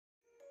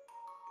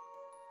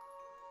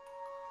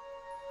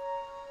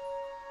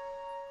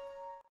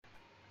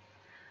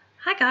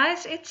Hi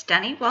guys, it's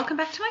Danny. Welcome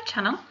back to my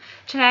channel.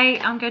 Today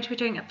I'm going to be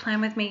doing a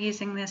plan with me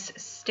using this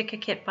sticker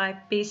kit by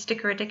Bee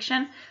Sticker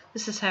Addiction.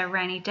 This is her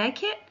rainy day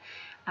kit.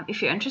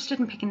 If you're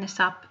interested in picking this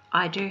up,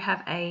 I do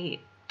have a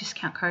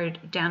discount code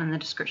down in the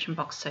description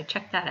box, so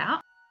check that out.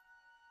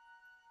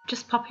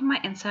 Just popping my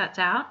inserts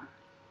out.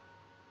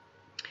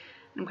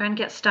 I'm going to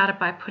get started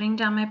by putting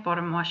down my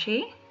bottom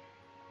washi.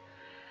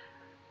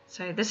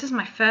 So this is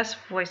my first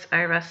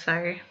voiceover,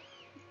 so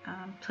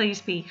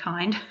please be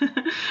kind.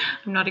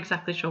 I'm not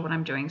exactly sure what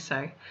I'm doing,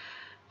 so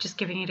just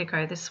giving it a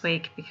go this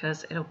week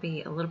because it'll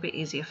be a little bit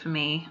easier for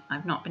me.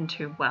 I've not been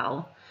too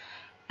well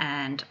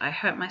and I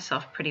hurt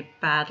myself pretty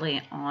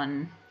badly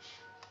on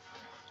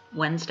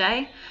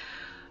Wednesday,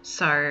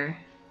 so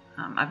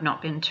I've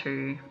not been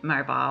too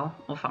mobile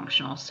or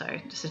functional, so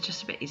this is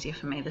just a bit easier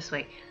for me this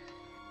week.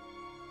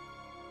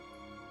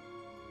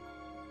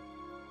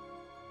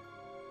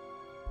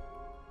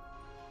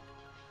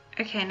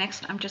 Okay,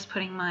 next I'm just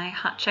putting my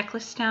heart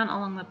checklist down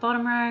along the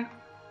bottom row.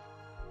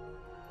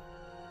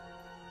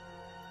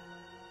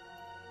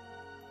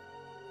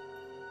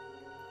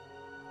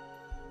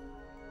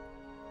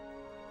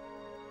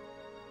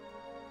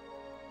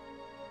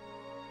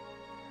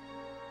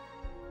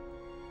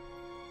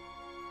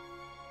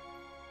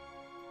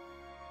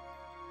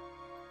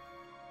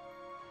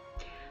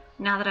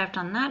 Now that I've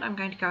done that, I'm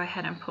going to go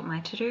ahead and put my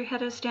to-do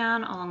headers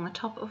down along the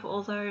top of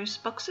all those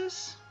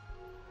boxes.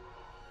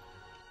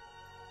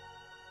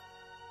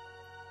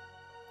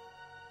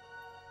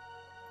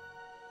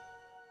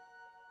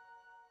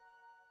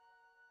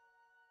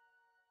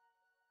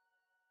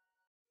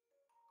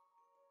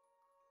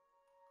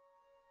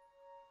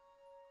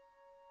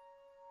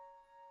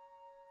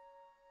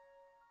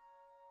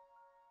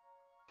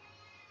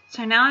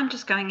 So now I'm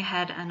just going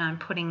ahead and I'm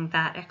putting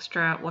that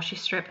extra washi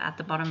strip at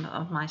the bottom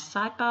of my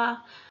sidebar.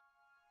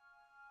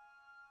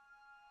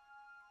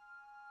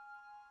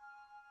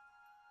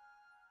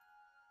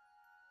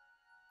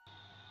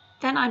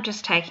 Then I'm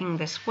just taking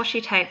this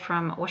washi tape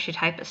from Washi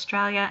Tape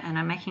Australia and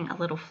I'm making a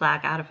little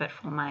flag out of it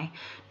for my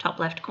top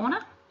left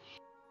corner.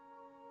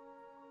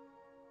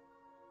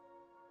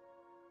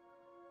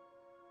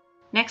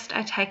 Next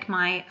I take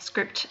my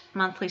script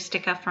monthly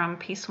sticker from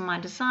Peaceful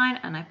Mind Design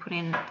and I put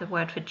in the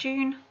word for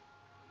June.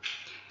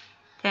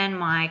 Then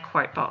my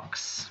quote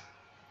box.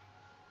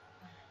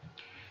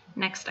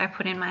 Next I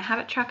put in my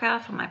habit tracker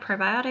for my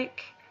probiotic,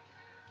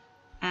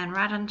 and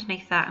right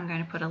underneath that I'm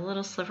going to put a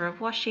little sliver of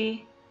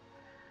washi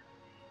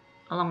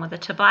along with a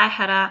to buy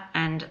header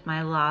and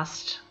my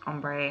last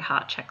ombre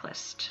heart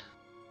checklist.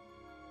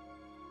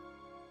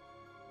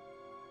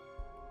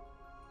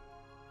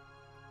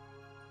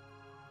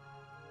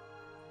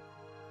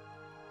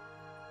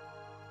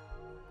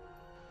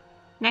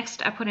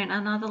 Next I put in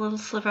another little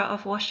sliver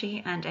of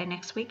washi and a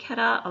next week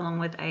header along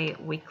with a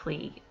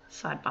weekly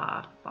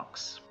sidebar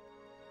box.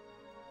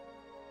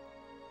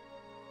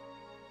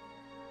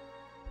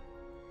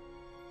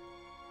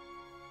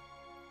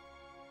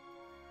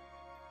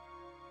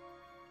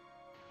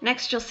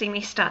 Next you'll see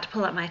me start to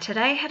pull up my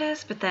today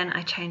headers, but then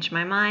I change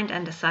my mind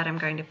and decide I'm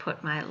going to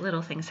put my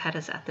little things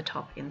headers at the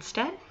top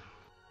instead.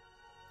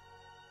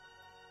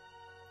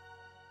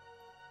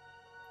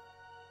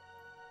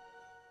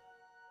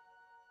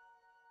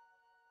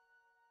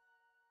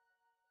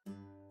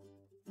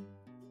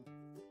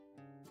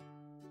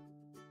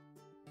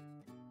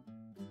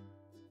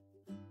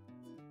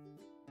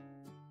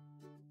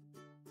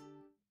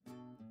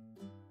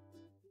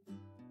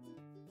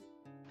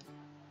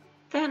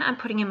 Then I'm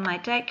putting in my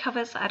date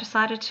covers. I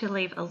decided to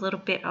leave a little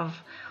bit of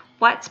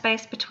white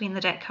space between the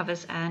date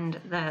covers and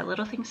the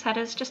little things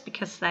headers just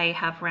because they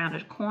have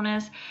rounded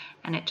corners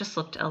and it just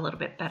looked a little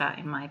bit better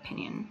in my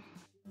opinion.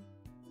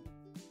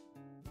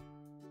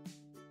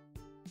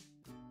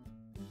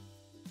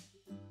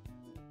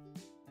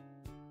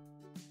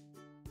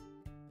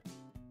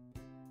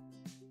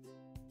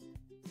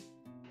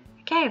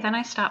 Okay, then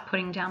I start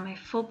putting down my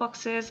full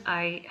boxes.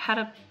 I had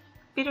a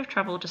bit of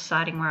trouble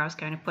deciding where I was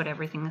going to put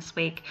everything this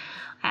week.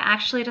 I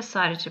actually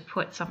decided to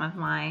put some of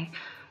my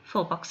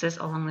full boxes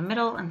along the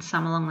middle and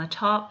some along the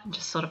top and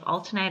just sort of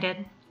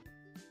alternated.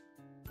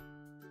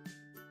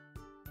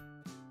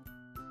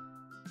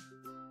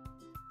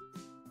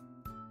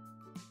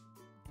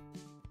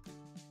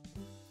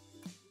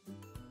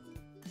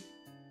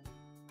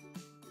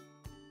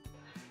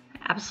 I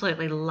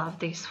absolutely love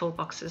these full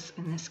boxes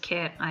in this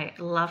kit. I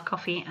love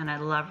coffee and I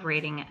love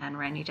reading and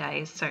rainy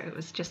days, so it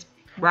was just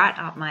right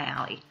up my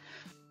alley.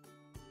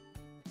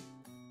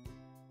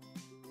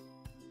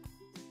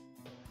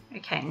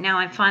 Okay, now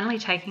I'm finally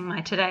taking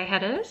my today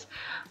headers.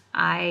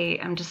 I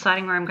am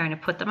deciding where I'm going to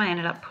put them. I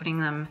ended up putting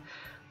them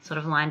sort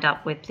of lined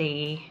up with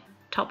the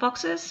top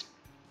boxes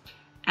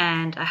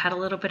and I had a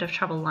little bit of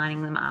trouble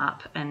lining them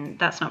up, and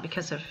that's not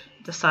because of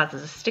the size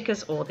of the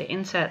stickers or the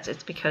inserts,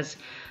 it's because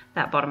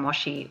that bottom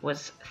washi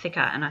was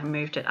thicker and I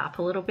moved it up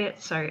a little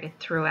bit, so it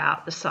threw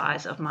out the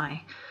size of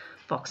my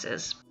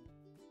boxes.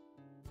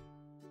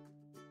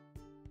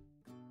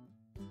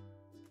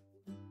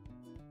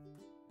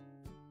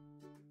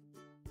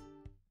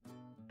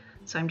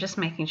 So I'm just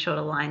making sure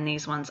to line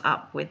these ones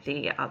up with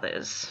the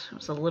others. It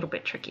was a little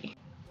bit tricky.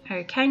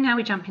 Okay, now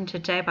we jump into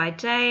day by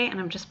day, and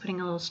I'm just putting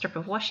a little strip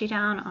of washi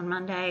down on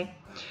Monday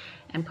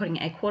and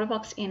putting a quarter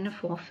box in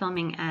for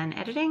filming and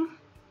editing.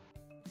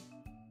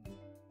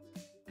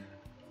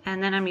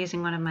 And then I'm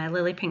using one of my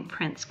Lily Pink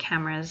Prints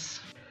cameras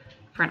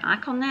for an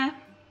icon there.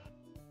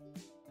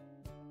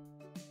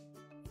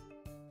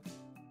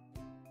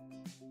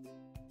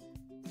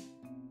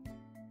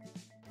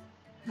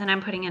 Then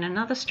I'm putting in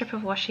another strip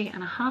of washi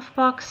and a half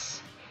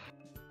box.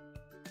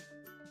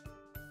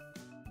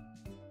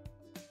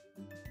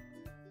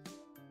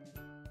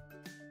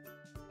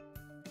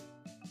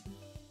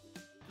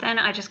 Then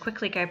I just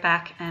quickly go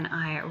back and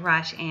I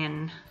write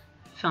in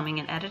filming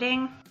and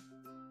editing.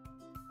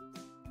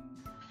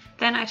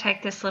 Then I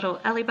take this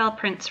little Ellie Bell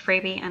Prints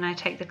freebie and I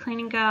take the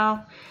Cleaning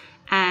Girl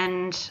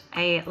and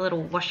a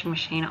little washing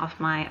machine off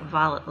my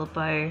Violet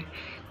LeBeau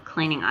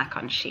cleaning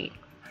icon sheet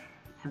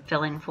and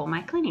fill in for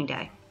my cleaning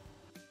day.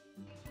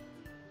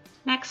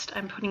 Next,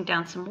 I'm putting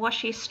down some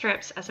washi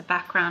strips as a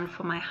background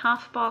for my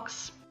half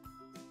box.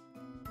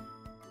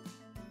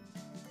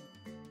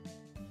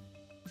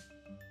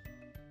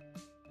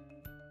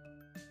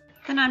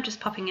 Then I'm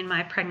just popping in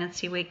my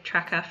pregnancy week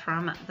tracker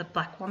from the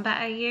Black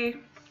Wombat AU.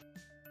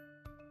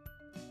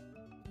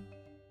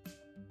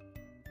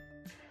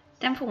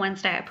 Then for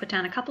Wednesday, I put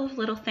down a couple of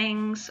little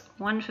things,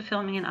 one for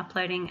filming and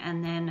uploading,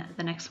 and then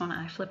the next one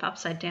I flip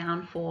upside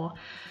down for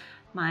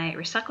my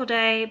recycle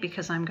day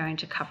because I'm going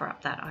to cover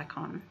up that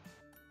icon.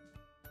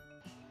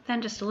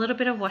 Then just a little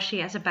bit of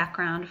washi as a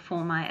background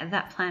for my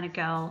That Planner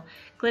Girl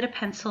glitter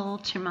pencil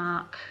to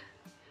mark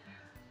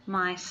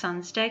my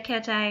son's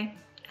daycare day,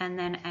 and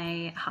then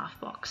a half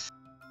box.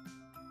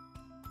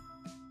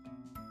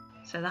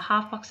 So the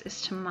half box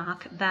is to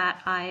mark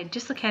that I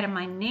dislocated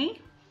my knee.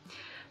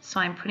 So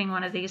I'm putting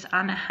one of these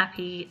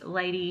unhappy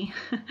lady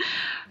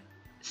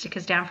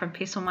stickers down from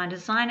Peaceful Mind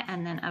Design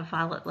and then a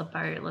Violet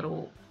LeBeau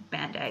little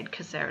band-aid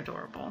because they're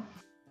adorable.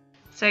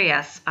 So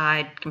yes,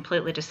 I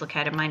completely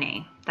dislocated my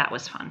knee. That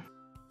was fun.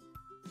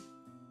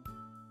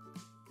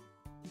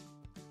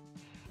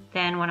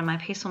 Then one of my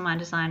Peaceful Mind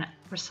Design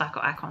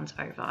recycle icons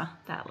over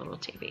that little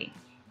TV.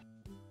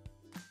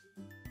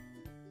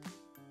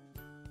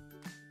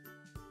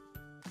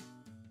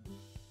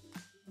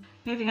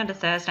 Moving on to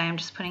Thursday, I'm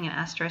just putting an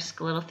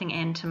asterisk little thing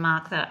in to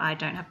mark that I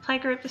don't have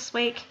playgroup this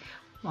week.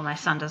 Well, my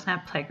son doesn't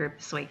have playgroup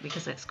this week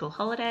because it's school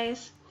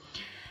holidays.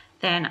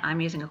 Then I'm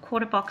using a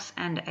quarter box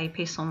and a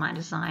Peaceful Mind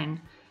Design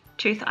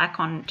tooth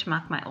icon to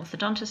mark my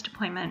orthodontist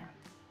appointment.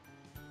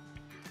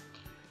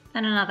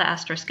 Then another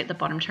asterisk at the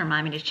bottom to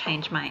remind me to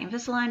change my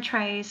Invisalign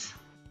trays.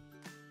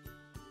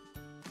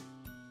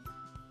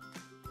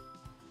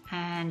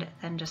 And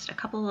then just a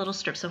couple of little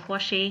strips of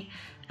washi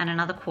and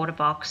another quarter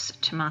box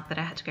to mark that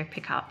I had to go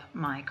pick up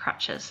my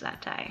crutches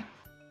that day.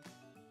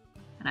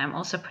 And I'm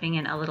also putting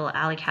in a little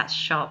Alley Cat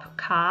Shop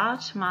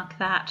card to mark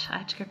that I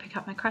had to go pick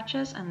up my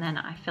crutches, and then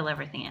I fill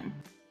everything in.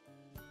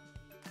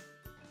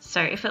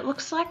 So if it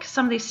looks like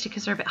some of these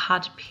stickers are a bit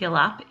hard to peel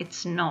up,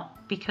 it's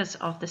not because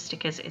of the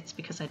stickers, it's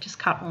because I just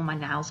cut all my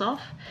nails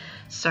off.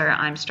 So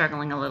I'm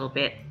struggling a little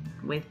bit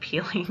with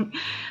peeling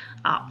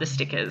up the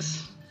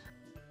stickers.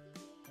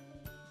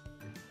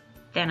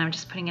 Then I'm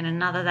just putting in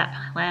another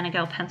That Planner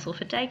Girl pencil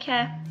for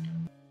daycare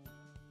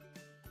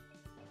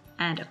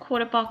and a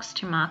quarter box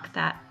to mark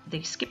that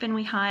the skip-in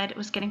we hired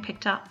was getting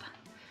picked up.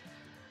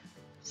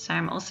 So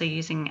I'm also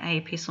using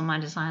a Peaceful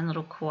Mind Design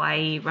little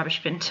kawaii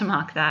rubbish bin to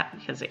mark that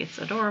because it's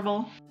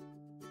adorable.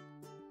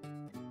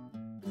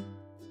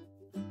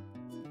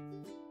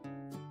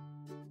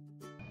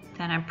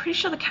 Then I'm pretty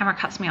sure the camera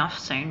cuts me off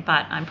soon,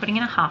 but I'm putting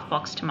in a half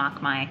box to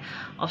mark my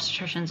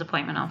obstetrician's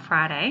appointment on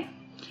Friday.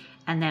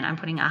 And then I'm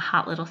putting a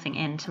heart little thing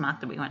in to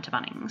mark that we went to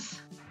Bunnings.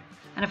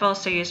 And I've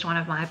also used one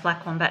of my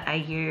Black Wombat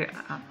AU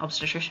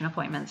obstetrician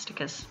appointment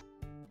stickers.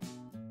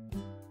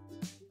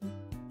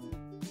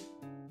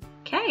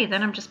 Okay,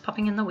 then I'm just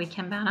popping in the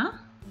weekend banner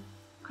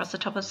across the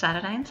top of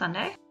Saturday and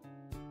Sunday.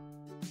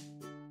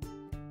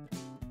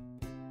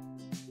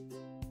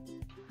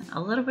 And a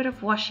little bit of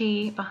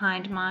washi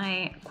behind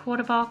my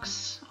quarter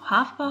box, or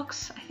half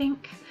box, I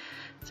think.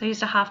 So I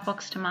used a half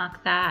box to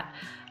mark that.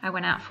 I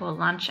went out for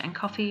lunch and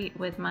coffee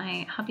with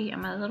my hubby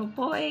and my little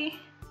boy.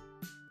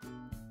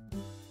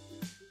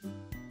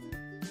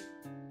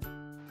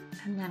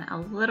 And then a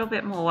little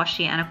bit more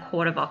washi and a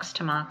quarter box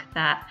to mark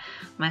that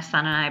my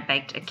son and I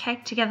baked a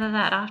cake together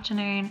that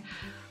afternoon.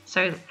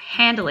 So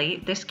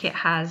handily, this kit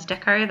has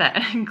deco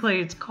that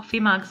includes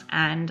coffee mugs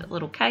and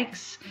little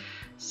cakes.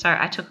 So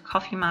I took a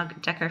coffee mug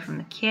deco from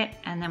the kit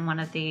and then one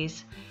of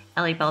these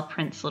Ellie Bell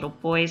Prints little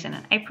boys in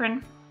an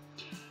apron,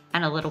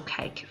 and a little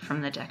cake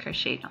from the deco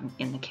sheet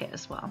in the kit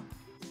as well.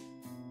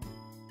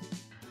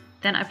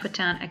 Then I put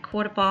down a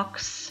quarter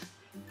box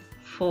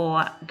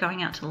for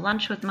going out to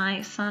lunch with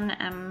my son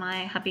and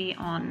my hubby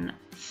on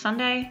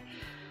Sunday.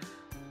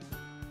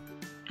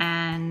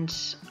 And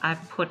I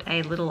put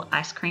a little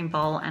ice cream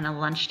bowl and a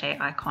lunch day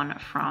icon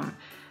from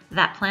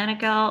That Planner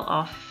Girl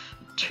off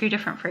 2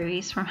 different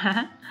freebies from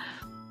her.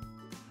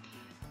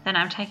 Then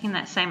I'm taking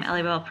that same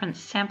Ellie Bell print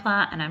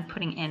sampler and I'm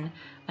putting in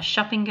a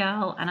shopping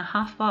girl and a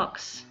half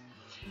box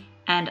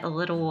and a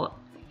little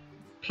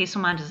Peace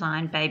of Mind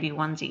Design baby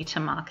onesie to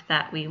mark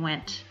that we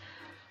went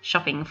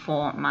shopping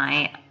for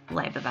my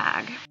Labour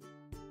bag.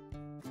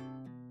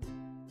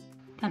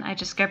 Then I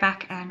just go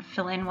back and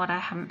fill in what I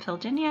haven't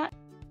filled in yet.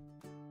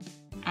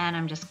 And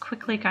I'm just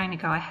quickly going to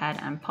go ahead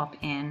and pop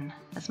in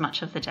as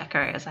much of the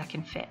deco as I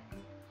can fit.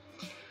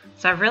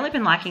 So I've really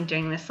been liking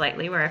doing this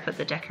lately, where I put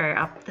the deco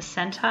up the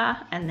center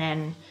and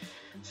then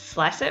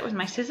slice it with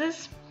my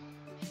scissors.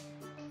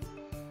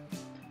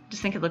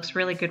 Just think it looks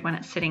really good when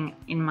it's sitting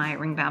in my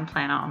ring bound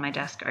planner on my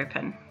desk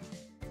open.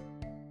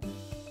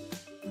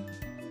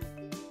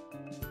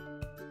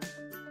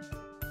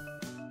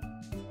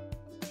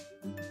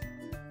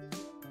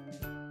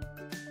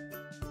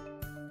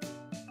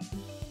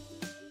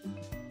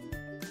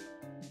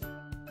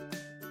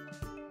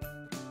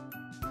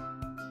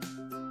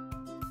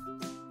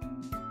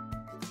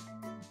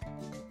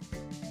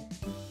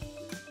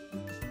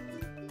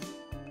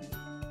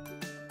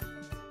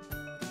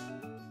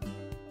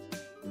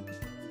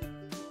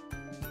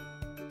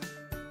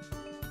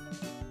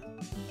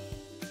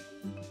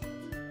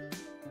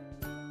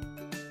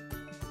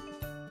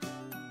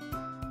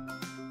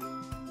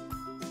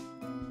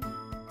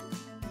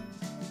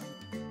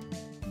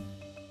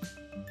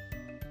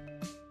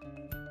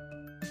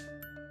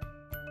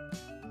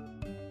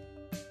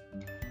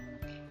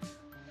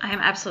 I am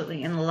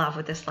absolutely in love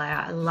with this layer.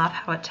 I love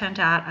how it turned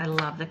out. I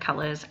love the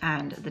colors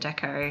and the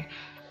deco,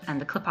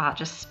 and the clip art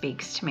just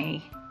speaks to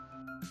me.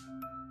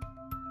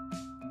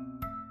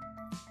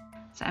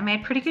 So I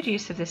made pretty good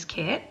use of this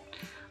kit.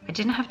 I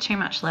didn't have too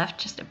much left,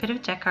 just a bit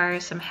of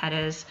deco, some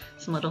headers,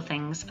 some little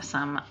things,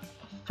 some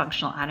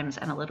functional items,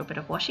 and a little bit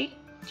of washi.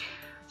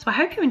 So I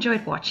hope you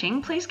enjoyed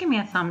watching. Please give me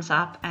a thumbs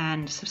up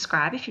and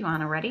subscribe if you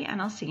aren't already,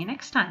 and I'll see you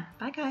next time.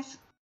 Bye guys.